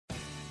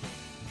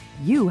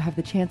you have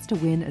the chance to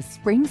win a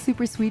spring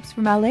super sweeps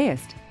from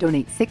LAist.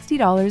 Donate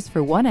 $60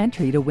 for one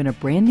entry to win a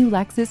brand new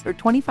Lexus or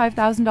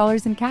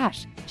 $25,000 in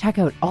cash. Check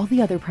out all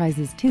the other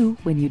prizes too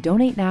when you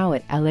donate now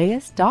at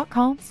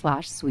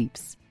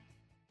laist.com/sweeps.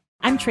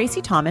 I'm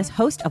Tracy Thomas,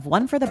 host of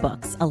One for the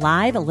Books, a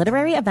live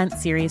literary event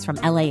series from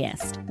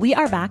LAist. We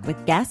are back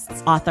with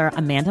guests, author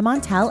Amanda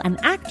Montell and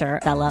actor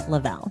Bella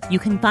Lavelle. You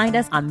can find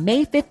us on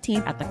May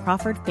 15th at the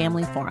Crawford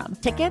Family Forum.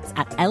 Tickets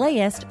at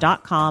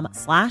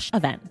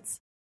laist.com/events.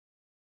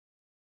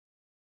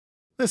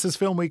 This is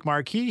FilmWeek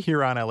Marquee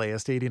here on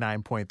LAist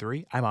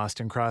 89.3. I'm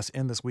Austin Cross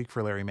in this week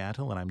for Larry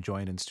Mantle, and I'm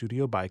joined in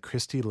studio by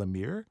Christy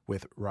Lemire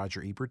with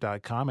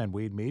RogerEbert.com and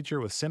Wade Major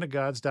with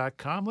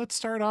Synagogues.com. Let's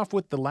start off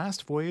with The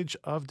Last Voyage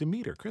of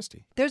Demeter.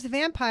 Christy. There's a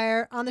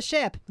vampire on the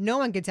ship. No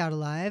one gets out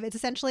alive. It's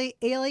essentially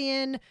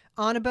Alien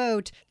on a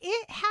boat.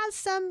 It has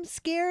some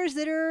scares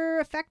that are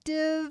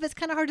effective. It's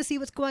kind of hard to see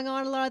what's going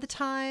on a lot of the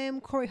time.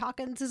 Corey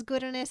Hawkins is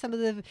good in it. Some of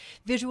the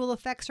visual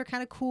effects are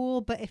kind of cool,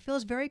 but it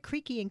feels very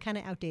creaky and kind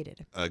of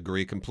outdated.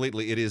 Agree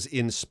completely. It is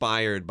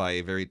inspired by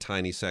a very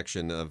tiny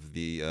section of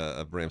the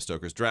of Bram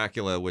Stoker's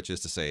Dracula, which is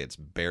to say it's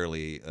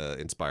barely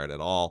inspired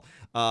at all.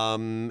 A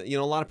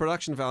lot of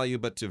production value,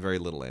 but to very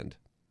little end.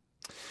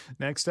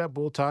 Next up,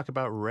 we'll talk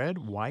about Red,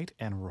 White,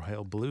 and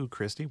Royal Blue.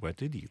 Christy, what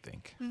did you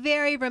think?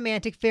 Very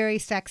romantic, very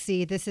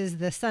sexy. This is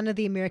the son of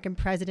the American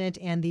president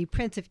and the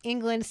Prince of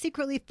England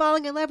secretly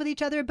falling in love with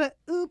each other, but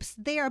oops,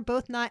 they are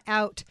both not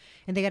out.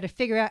 And they got to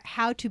figure out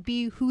how to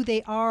be who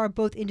they are,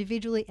 both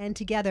individually and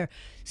together.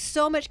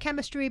 So much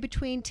chemistry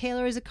between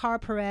Taylor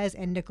Zakar Perez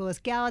and Nicholas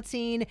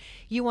Galitzine.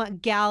 You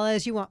want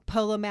galas, you want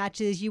polo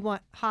matches, you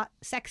want hot,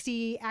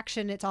 sexy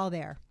action. It's all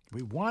there.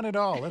 We want it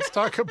all. Let's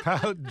talk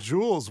about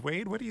Jules.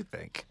 Wade, what do you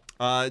think?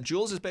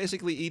 Jules is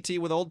basically E.T.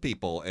 with old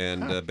people,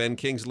 and Ben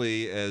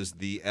Kingsley as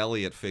the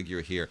Elliot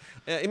figure here.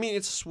 I mean,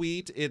 it's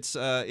sweet. It's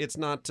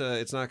not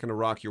going to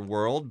rock your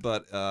world,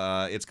 but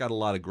it's got a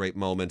lot of great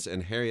moments.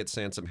 And Harriet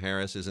Sansom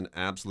Harris is an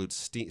absolute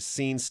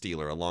scene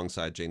stealer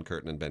alongside Jane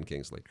Curtin and Ben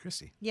Kingsley.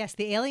 Chrissy. Yes,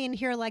 the alien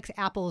here likes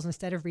apples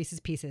instead of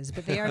Reese's Pieces,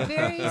 but they are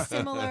very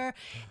similar.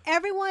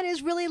 Everyone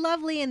is really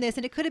lovely in this,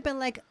 and it could have been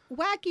like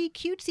wacky,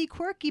 cutesy,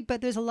 quirky,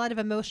 but there's a lot of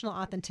emotional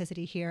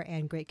authenticity here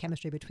and great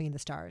chemistry between the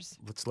stars.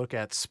 Let's look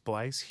at Splice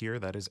here.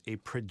 That is a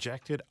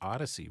projected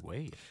Odyssey.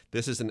 Wade.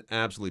 This is an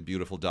absolutely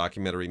beautiful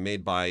documentary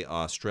made by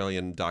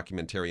Australian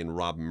documentarian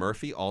Rob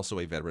Murphy, also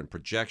a veteran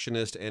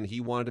projectionist, and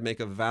he wanted to make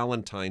a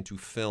Valentine to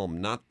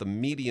film, not the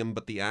medium,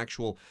 but the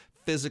actual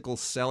physical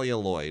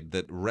celluloid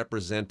that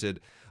represented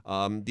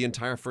the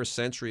entire first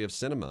century of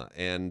cinema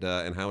and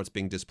how it's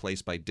being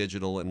displaced by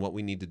digital and what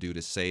we need to do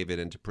to save it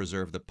and to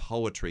preserve the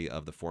poetry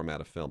of the format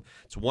of film.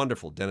 It's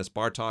wonderful. Dennis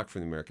Bartok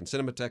from the American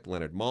Cinematheque,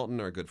 Leonard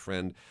Maltin, our good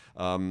friend,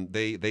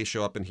 they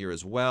show up in here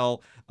as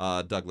well.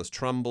 Douglas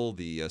Trumbull,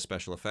 the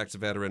special effects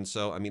veteran.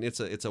 So, I mean, it's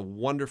a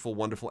wonderful,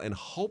 wonderful, and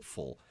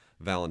hopeful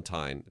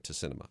Valentine to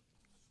cinema.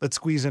 Let's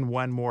squeeze in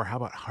one more. How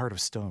about Heart of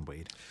Stone,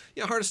 Wade?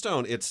 Yeah, Heart of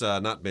Stone. It's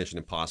not Mission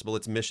Impossible.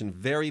 It's Mission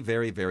very,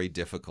 very, very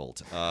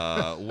difficult.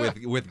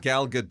 With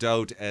Gal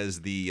Gadot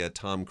as the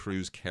Tom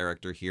Cruise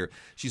character here.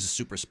 She's a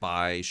super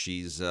spy.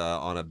 She's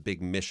on a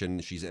big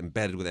mission. She's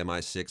embedded with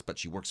MI6, but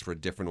she works for a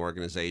different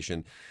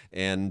organization.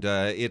 And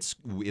it's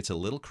a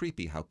little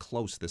creepy how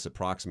close this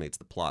approximates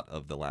the plot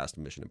of the last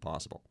Mission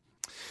Impossible.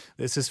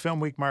 This is Film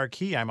Week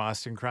Marquee. I'm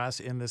Austin Cross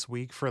in this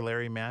week for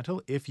Larry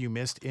Mantle. If you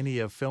missed any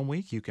of Film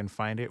Week, you can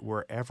find it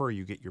wherever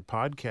you get your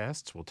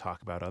podcasts. We'll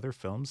talk about other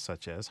films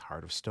such as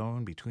Heart of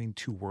Stone, Between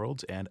Two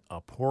Worlds, and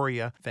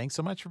Aporia. Thanks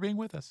so much for being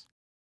with us.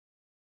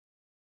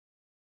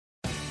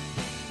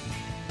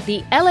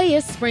 The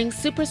LAist Spring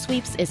Super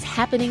Sweeps is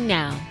happening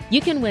now.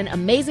 You can win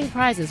amazing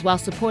prizes while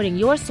supporting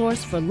your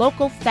source for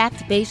local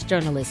fact-based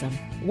journalism.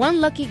 One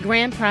lucky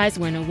grand prize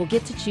winner will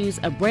get to choose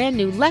a brand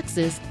new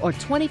Lexus or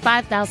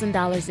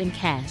 $25,000 in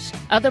cash.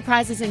 Other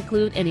prizes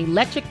include an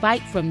electric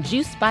bike from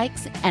Juice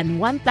Bikes and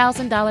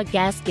 $1,000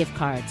 gas gift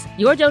cards.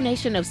 Your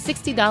donation of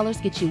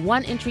 $60 gets you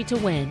one entry to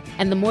win,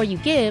 and the more you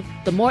give,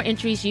 the more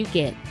entries you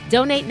get.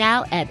 Donate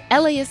now at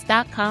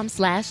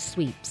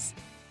laist.com/sweeps.